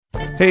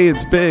Hey,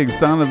 it's Biggs,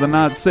 down at the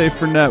Not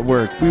Safer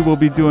Network. We will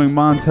be doing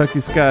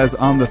Montucky Skies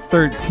on the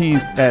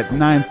 13th at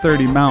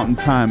 9:30 Mountain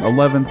Time,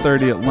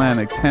 11:30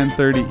 Atlantic,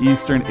 10:30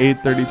 Eastern,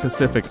 8:30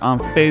 Pacific on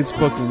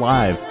Facebook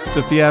Live.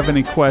 So if you have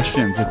any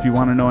questions, if you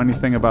want to know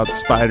anything about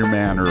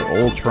Spider-Man or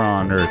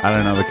Ultron or, I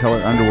don't know, the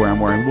color underwear I'm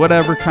wearing,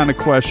 whatever kind of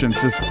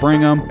questions, just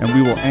bring them and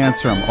we will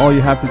answer them. All you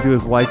have to do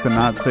is like the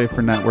Not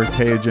Safer Network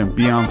page and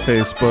be on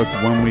Facebook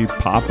when we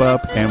pop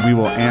up, and we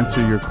will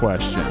answer your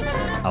question.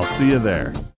 I'll see you there.